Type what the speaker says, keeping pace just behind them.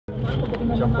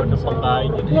Siyempre ng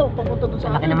pangkain yun eh.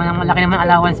 Malaki naman ang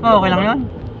allowance mo, okay lang yun?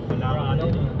 Wala ka ano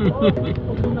eh.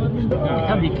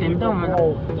 Ito, big team to.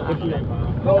 Malaki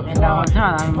allowance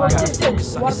na, ang budget.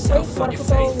 Focus on yourself, on your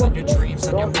faith, on your dreams,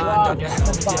 on your mind, on your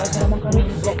health, yeah.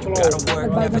 Gotta work,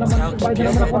 never tell, keep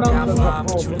your head down, find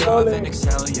what you love and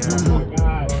excel,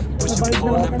 yeah. Push and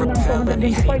pull and repel any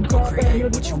hate, go create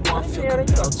what you want, feel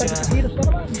compelled,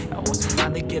 yeah. And once you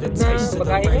finally get a taste of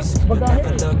the race, you'll never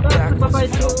look back once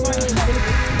you feel right.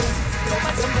 Don't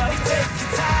let somebody take your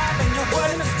time and your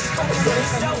worth, just focus on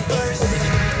yourself first.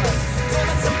 Don't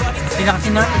let somebody take your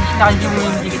time and your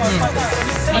worth, just focus on yourself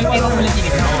first. Ay, ewan mo lang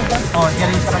ticket na. Oo, siya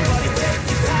rin sa kanya.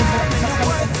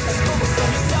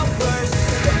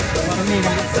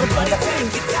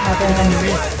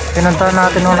 Pinuntahan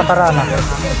natin nung nakaraan ah.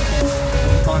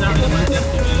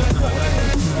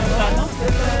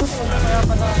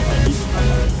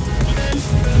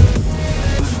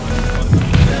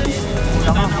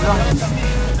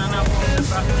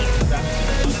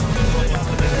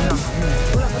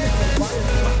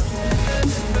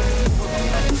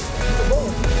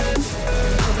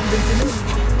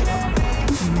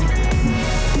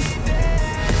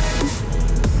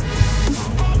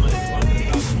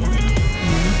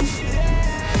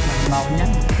 Bawon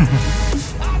yan.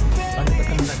 Pag ito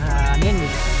ka nakahanin,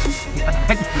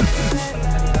 ipatagad.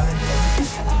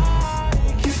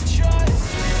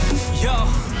 Yo,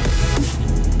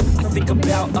 I think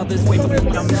about others way before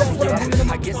I know,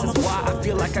 yeah. I guess that's why I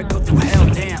feel like I go through hell,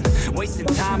 damn. Wasting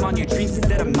time on your dreams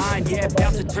instead of mine, yeah.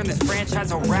 About to turn this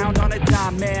franchise around on a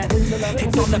dime, man.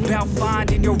 It's all about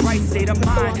finding your right state of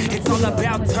mind. It's all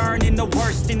about turning the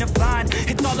worst into fine.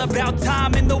 It's all about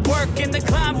time and the work and the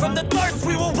climb. From the thirst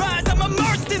we will rise, I'm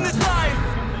immersed in this life.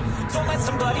 Don't let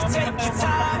somebody take your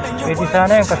time and your Pwede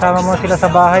sana yun, kasama mo sila sa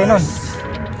bahay nun.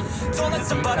 Don't let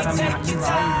somebody take your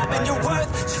time and your worth.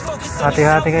 Just focus on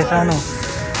Hati-hati kayo sa ano.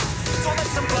 Don't let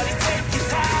somebody take your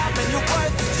time and your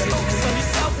worth. Just focus on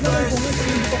yourself first.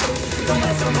 Don't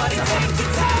let somebody take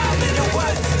your time and your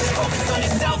worth. Just focus on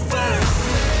yourself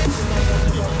first.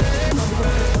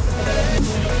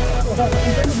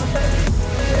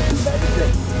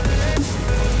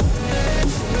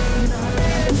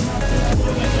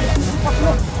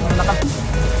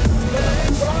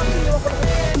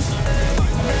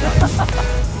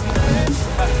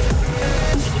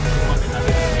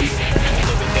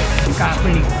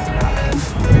 Kakuling.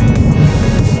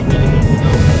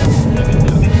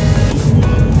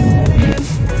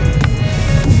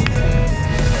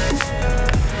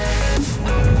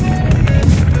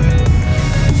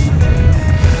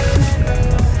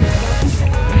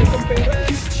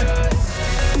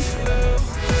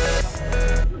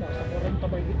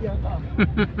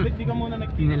 Hindi ka muna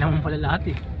nagkita. Hindi lang mo pala lahat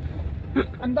eh.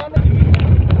 Ang dami.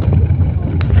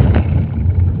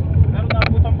 Pero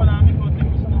nabutan pa namin konting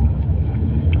gusto na.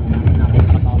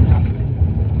 Nakakataon natin.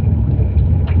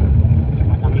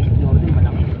 Malaki slow din,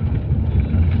 malaki.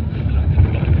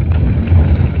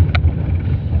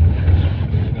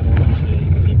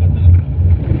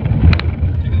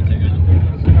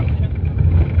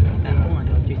 Ano nga,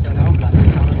 no chase na ako, gano'n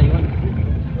na ako na yun.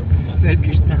 12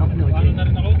 years na ako, no Paano chase. na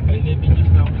rin ako? 11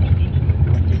 years na ako.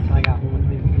 No chase, kaya ako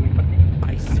lumipat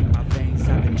eh. Ice in my veins,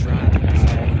 I've been driving this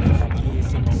pain.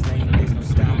 Years in this lane, there's no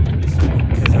stopping this flame.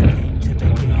 Cause I came to the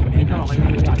game and Ito, I okay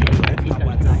yung changed it.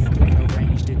 My life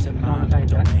rearranged it to my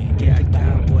domain. Yeah, I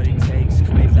got what it takes.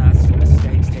 Made lots of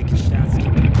mistakes, taking shots,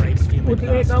 skipping breaks, feeling Buti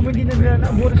lost, kami feeling din great. na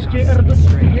nabuhat si JR Never doon.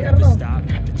 straight, JR never no? stop,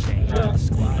 never change. The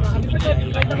squad, keep it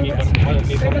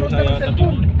Kaya naroon ka ng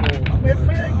cellphone.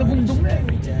 May nabundong na eh.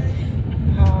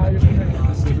 Ayos na.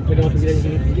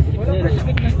 Wala pa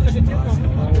sakit na sakit yun.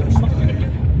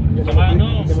 Saka ano,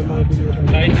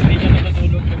 kahit hindi niya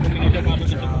nakatulog pag bumili siya para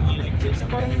sa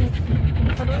pag-ilig.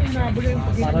 Parang ano yung nabuli yung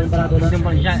pag-ilig. Parang barado na rin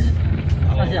pa siya.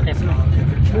 Kasi akit mo.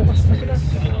 Bukas pa sila.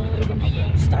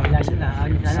 Stabilize na,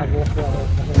 ayos na lang.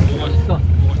 Bukas ko.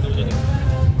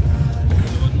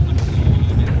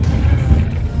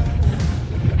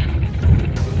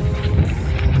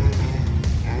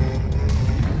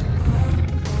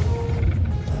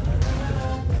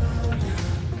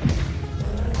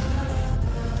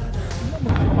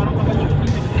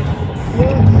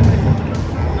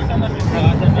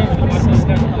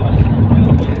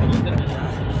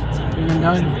 Tingnan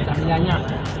daw, sabi niya.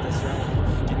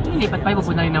 Ilipat pa,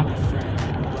 pupunta rin ako.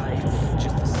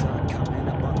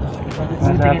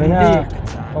 Sabi niya,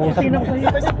 Kasi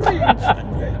nakasahita niya pa eh.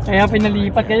 Kaya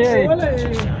pinalipat kayo eh. Wala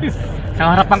eh. Sa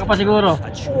harapan ka pa siguro.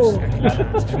 Oo.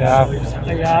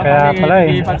 kaya pala eh.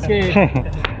 Lipat ka eh.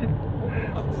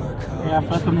 Kaya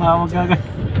pala tumawag agad.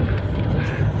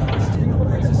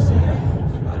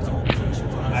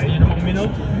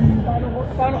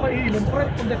 paano ka iinom, pre?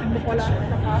 Kung dating mo pala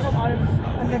ng araw,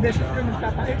 ang na-beses ka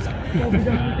nagtatae. So,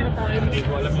 bigyan mo tinatae. Hindi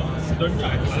ko alam yung doon niya.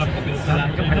 Alam ko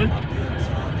pinagsalaan ka doon.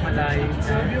 Malay.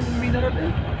 Sabi yung mineral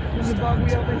eh. Yung bago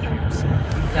yata yung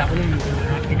Sa ako nun,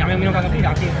 hindi kami uminom kagabi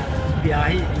kasi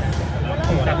biyahe.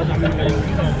 Tapos kami kayo.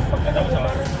 pag-inom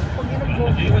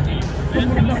ko,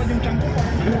 sumunod na ka yung tiyan ko.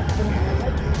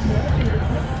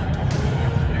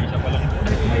 Isa pa lang.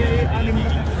 May alim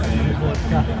na ka.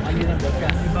 Vodka. Ayun ang vodka.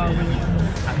 Iba ako yung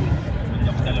sabi. Hindi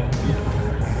ako dalawang ulit.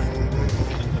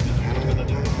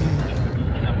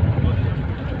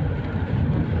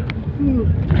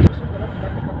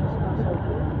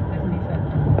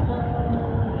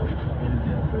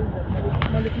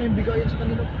 Malik na yung bigayan sa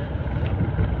kanila.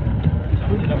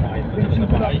 Bensin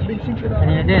ko lang. Bensin ko lang.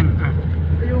 Kanina din.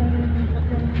 Yung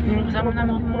Yung kasama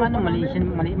namin mga ano,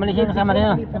 Malaysian kasama rin.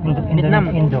 Vietnam.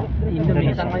 Indo,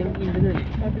 may kasama yung Indo nun.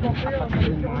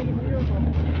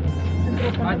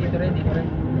 Dito rin.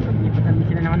 Ipatandi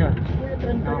sila ng ano.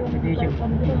 Competition.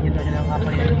 Dito sila ng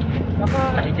kapal yan.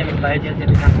 Kasi dyan may bayad yan sila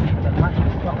ng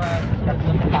baka sarap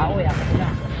ng tao eh. Ako sila.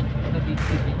 Ito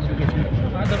dito.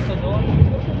 Ador to doon.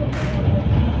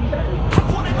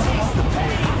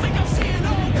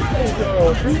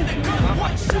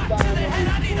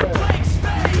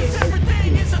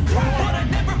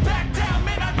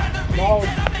 Now,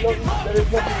 look, there is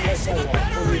nothing like Taiwan.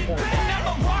 Only Taiwan.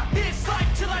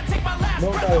 No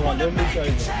Taiwan, only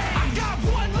Taiwan.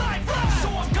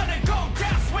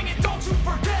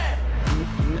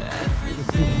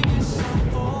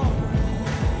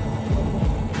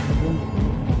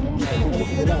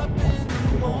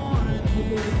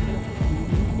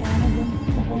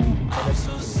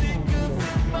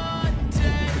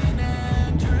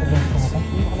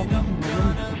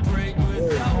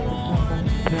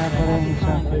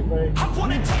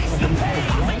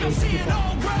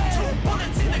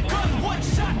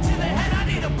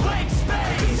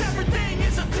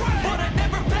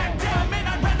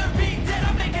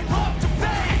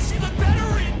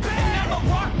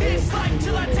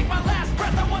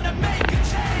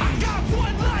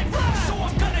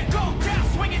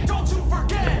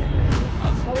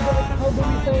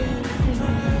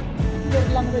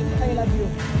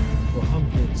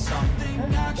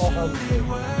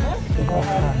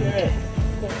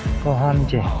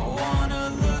 Kohamje.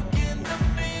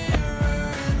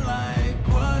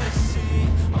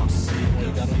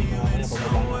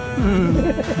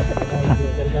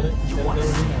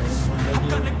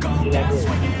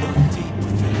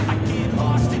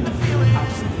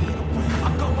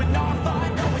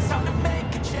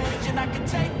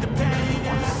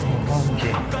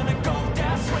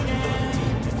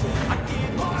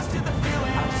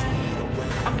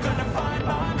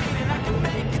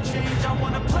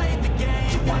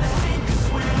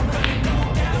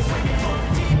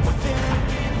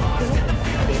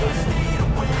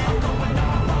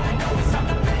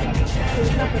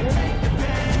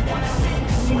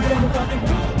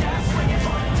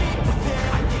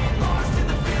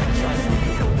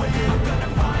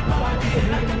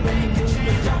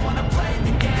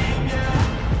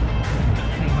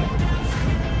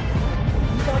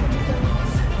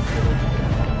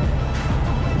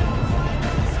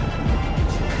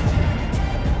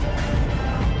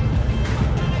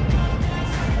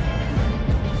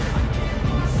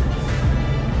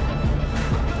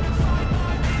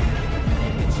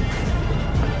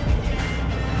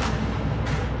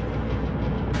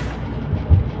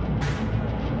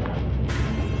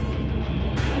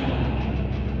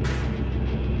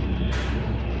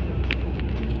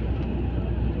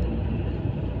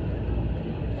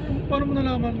 Paano mo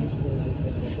nalaman?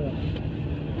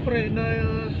 Pre, na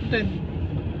 10.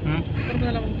 Paano mo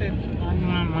nalaman 10?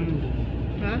 Ano nga man doon?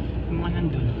 Ha? Yung mga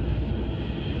nandun.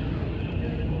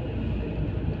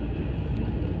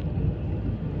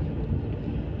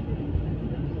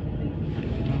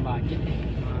 Yung budget eh.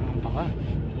 Mamampa ka.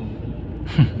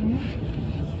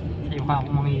 Sa'yo ka ako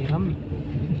manghiram eh.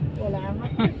 Wala nga.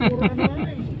 Puro ano nga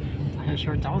eh. Ay,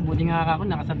 short ako. Buti nga ako.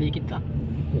 Nakasabikit ka.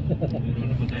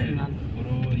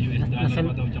 Puro US dollar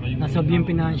pa daw, tsaka yung Nasob yung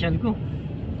financial ko.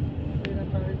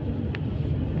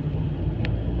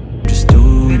 Just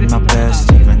doing my best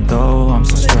even though I'm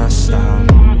so stressed out.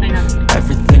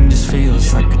 Everything just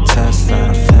feels like a test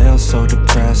that I fail, so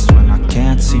depressed when I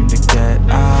can't seem to get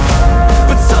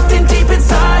out. But something deep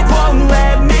inside won't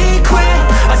let me quit.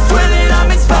 I swear that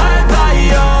I'm inspired by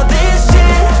all this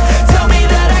shit. Tell me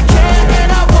that I can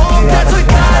and I won't. That's what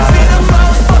guides me the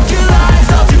most. Fuck your lies,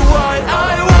 I'll do what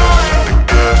I want.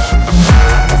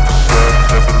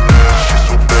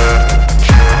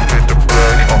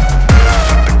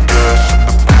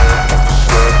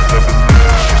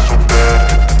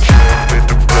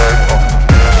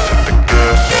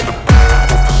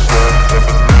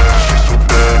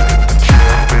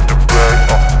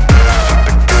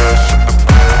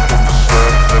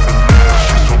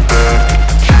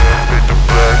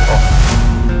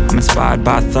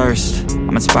 thirst.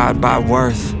 I'm inspired by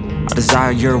worth. I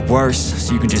desire your worst,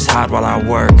 so you can just hide while I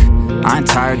work. I ain't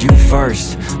tired, you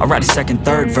first. I'll write a second,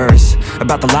 third verse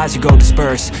about the lies you go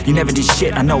disperse. You never did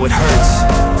shit, I know it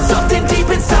hurts. Something deep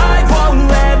inside won't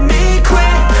let me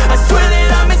quit. I swear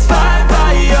that I'm inspired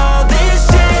by all this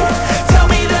shit. Tell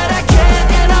me that I can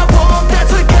and I won't.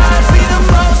 That's what guides me the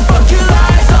most. Fuck your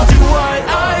lies, I'll do what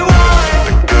I want.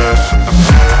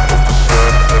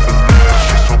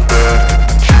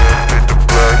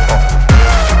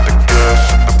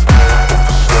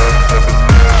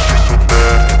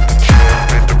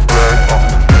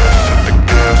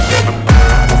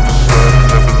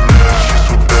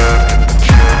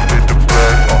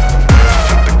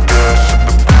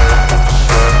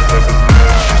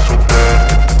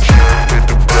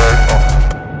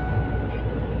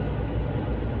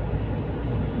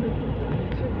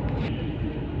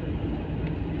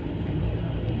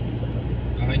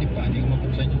 Kakainip pa, hindi ko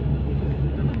mapuksan yun.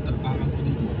 Tapakan ko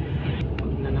dito.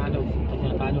 Pag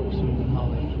natalo, gusto mo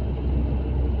bumaway.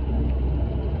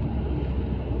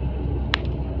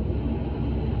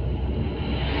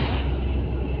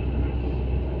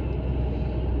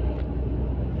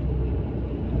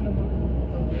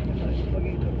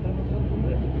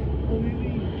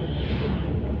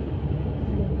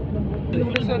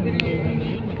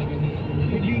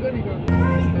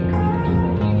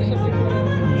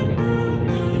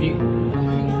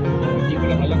 Hindi ko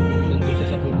lang alam kung nandun siya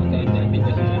sa pupuntahan natin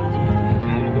kasi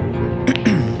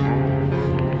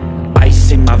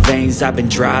Ice in my veins, I've been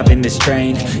driving this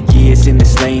train. Years in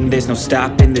this lane, there's no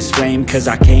stopping this flame. Cause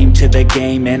I came to the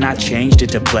game and I changed it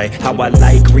to play how I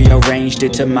like, rearranged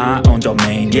it to my own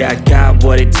domain. Yeah, I got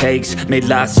what it takes, made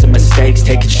lots of mistakes,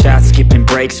 taking shots, skipping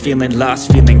breaks, feeling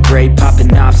lost, feeling great,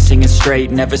 popping off, singing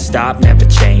straight, never stopped, never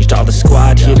changed. All the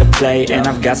squad here to play and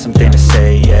I've got something to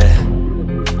say, yeah.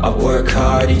 I work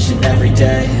hard each and every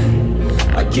day.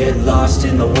 I get lost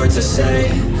in the words I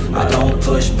say. I don't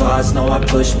push pause, no, I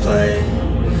push play.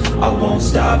 I won't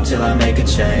stop till I make a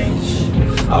change.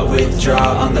 I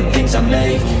withdraw on the things I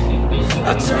make.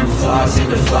 I turn flaws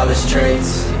into flawless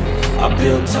traits. I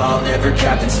build tall, never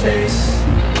capped in space.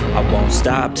 I won't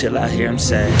stop till I hear him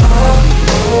say,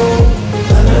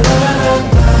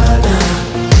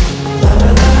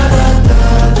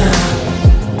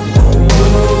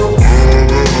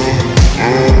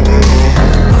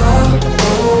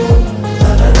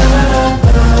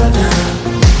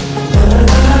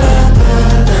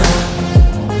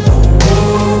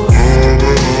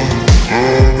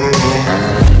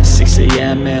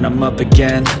 and I'm up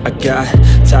again. I got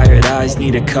tired eyes,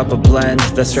 need a cup of blend.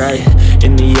 That's right,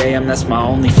 in the AM, that's my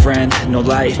only friend. No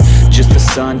light, just the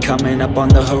sun coming up on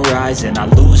the horizon. I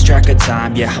lose track of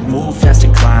time, yeah, I move fast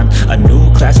and climb a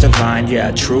new class divine,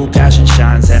 yeah, true passion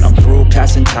shines. And I'm through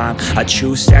passing time, I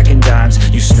choose stacking dimes.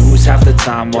 You snooze half the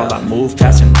time while I move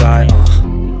passing by.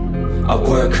 I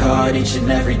work hard each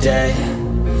and every day.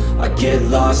 I get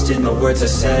lost in the words I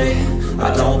say.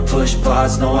 I don't push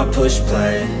pause, no, I push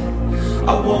play.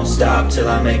 I won't stop till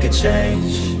I make a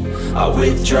change. I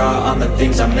withdraw on the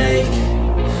things I make.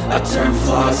 I turn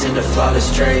flaws into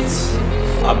flawless traits.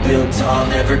 I build tall,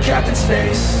 never capped in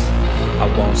space. I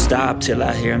won't stop till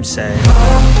I hear him say, oh,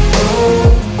 oh,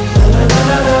 la, la,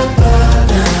 la, la, la.